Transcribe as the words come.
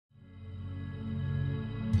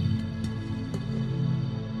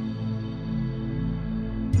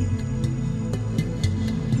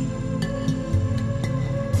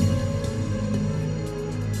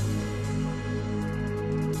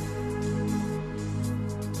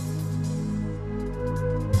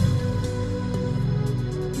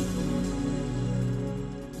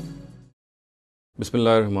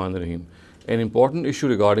Bismillahirrahmanirrahim. An important issue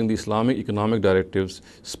regarding the Islamic economic directives,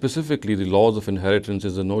 specifically the laws of inheritance,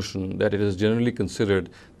 is the notion that it is generally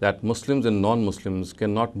considered that Muslims and non-Muslims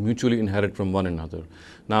cannot mutually inherit from one another.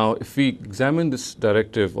 Now, if we examine this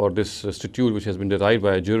directive or this statute which has been derived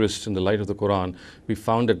by a jurist in the light of the Quran, we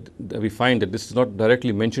find that this is not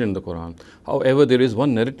directly mentioned in the Quran. However, there is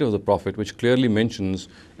one narrative of the Prophet which clearly mentions,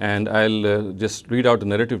 and I'll just read out the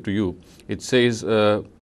narrative to you. It says,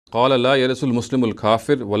 قال لا يرث المسلم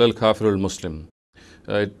الكافر ولا الكافر المسلم.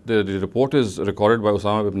 The report is recorded by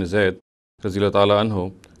Usama ibn Zayd رضي الله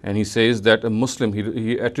عنه, and he says that a Muslim,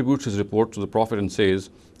 he attributes his report to the Prophet and says,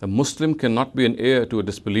 a Muslim cannot be an heir to a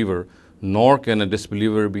disbeliever, nor can a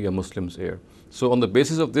disbeliever be a Muslim's heir. So on the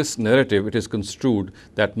basis of this narrative, it is construed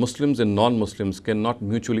that Muslims and non-Muslims cannot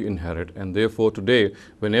mutually inherit, and therefore today,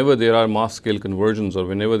 whenever there are mass-scale conversions or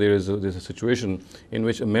whenever there's a situation in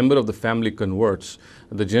which a member of the family converts,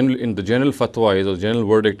 the general fatwa is, or general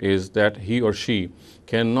verdict is, that he or she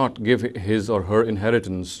cannot give his or her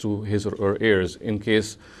inheritance to his or her heirs in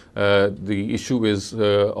case the issue is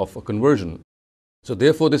of a conversion. So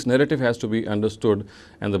therefore, this narrative has to be understood,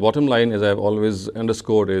 and the bottom line, as I have always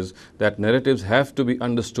underscored, is that narratives have to be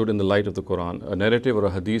understood in the light of the Quran. A narrative or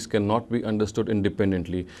a hadith cannot be understood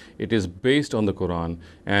independently. It is based on the Quran,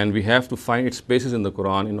 and we have to find its basis in the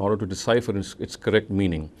Quran in order to decipher its correct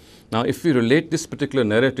meaning. Now, if we relate this particular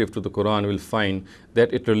narrative to the Quran, we'll find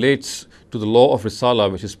that it relates to the law of Risala,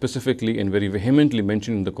 which is specifically and very vehemently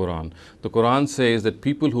mentioned in the Quran. The Quran says that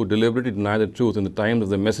people who deliberately deny the truth in the times of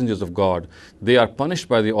the messengers of God, they are punished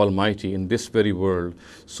by the Almighty in this very world,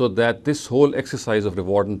 so that this whole exercise of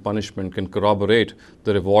reward and punishment can corroborate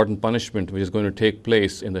the reward and punishment which is going to take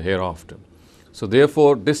place in the hereafter. So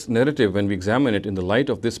therefore, this narrative, when we examine it in the light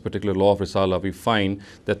of this particular law of Risala, we find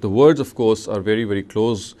that the words, of course, are very, very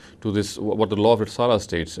close to this, what the law of Risala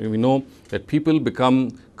states. We know that people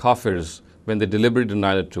become kafirs when they deliberately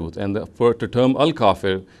deny the truth. And the term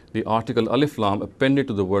al-kafir, the article alif lam appended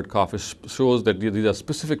to the word kafir, shows that these are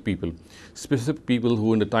specific people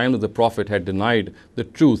who in the time of the Prophet had denied the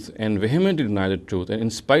truth and vehemently denied the truth. And in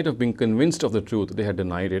spite of being convinced of the truth, they had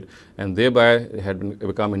denied it, and thereby had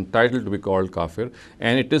become entitled to be called kafir.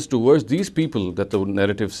 And it is towards these people that the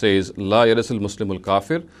narrative says, La yarasil muslim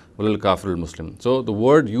al-kafir wal al-kafir al-muslim. So the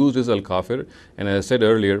word used is al-kafir, and as I said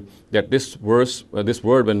earlier, that this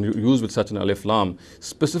word, when used with such an alif lam,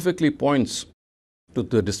 specifically points to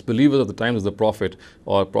the disbelievers of the times of the Prophet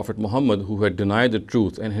or Prophet Muhammad, who had denied the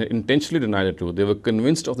truth and had intentionally denied the truth. They were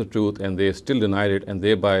convinced of the truth and they still denied it, and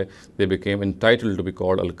thereby they became entitled to be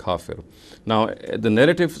called al-kafir. Now, the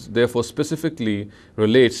narrative therefore specifically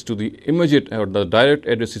relates to the immediate or the direct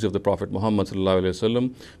addressees of the Prophet Muhammad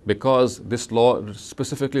ﷺ, because this law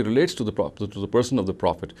specifically relates to the person of the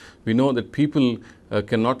Prophet. We know that people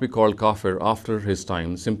cannot be called kafir after his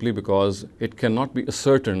time, simply because it cannot be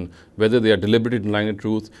ascertained whether they are deliberately denying the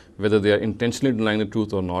truth, whether they are intentionally denying the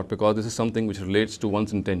truth or not, because this is something which relates to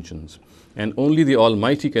one's intentions. And only the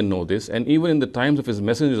Almighty can know this, and even in the times of his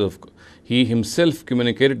messengers, he himself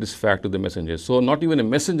communicated this fact to the messengers. So not even a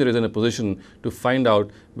messenger is in a position to find out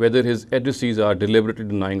whether his addressees are deliberately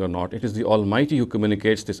denying or not. It is the Almighty who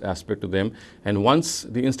communicates this aspect to them, and once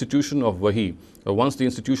the institution of Wahi, or once the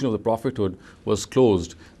institution of the prophethood was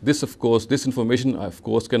closed, this information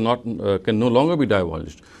can no longer be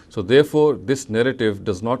divulged. So therefore, this narrative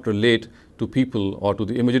does not relate to people or to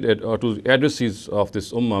the immediate or to the addressees of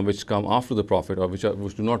this ummah which come after the Prophet, or which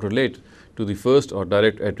do not relate to the first or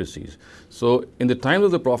direct addressees. So in the time of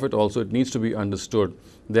the Prophet also, it needs to be understood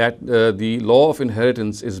that the law of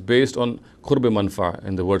inheritance is based on qurb manfa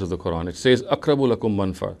in the words of the Quran. It says akrabu lakum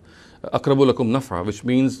manfa, akrabu lakum nafa, which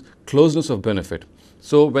means closeness of benefit.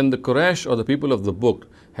 So when the Quraysh, or the people of the book,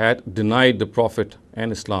 had denied the Prophet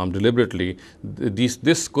and Islam deliberately, this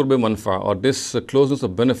qurb manfa, or this closeness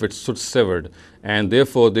of benefits, stood severed, and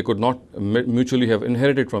therefore they could not mutually have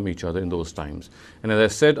inherited from each other in those times. And as I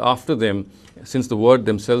said, after them, since the word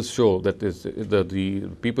themselves show that the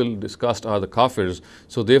people discussed are the kafirs,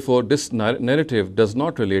 so therefore this narrative does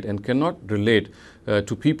not relate and cannot relate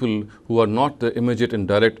to people who are not the immediate and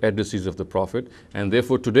direct addressees of the Prophet. And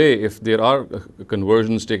therefore today, if there are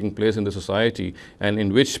conversions taking place in the society, and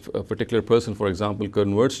in which a particular person, for example,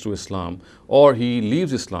 converts to Islam or he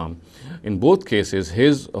leaves Islam, in both cases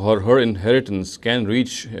his or her inheritance can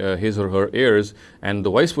reach his or her heirs, and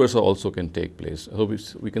the vice versa also can take place. So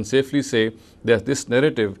we can safely say that this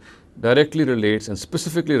narrative directly relates and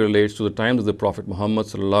specifically relates to the times of the Prophet Muhammad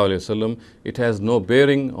ﷺ. It has no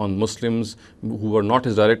bearing on Muslims who are not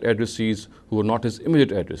his direct addressees, who are not his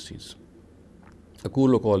immediate addressees.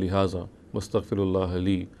 أقول قولي هذا واستغفر الله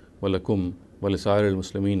لي ولكم ولسائر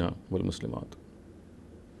المسلمين والمسلمات.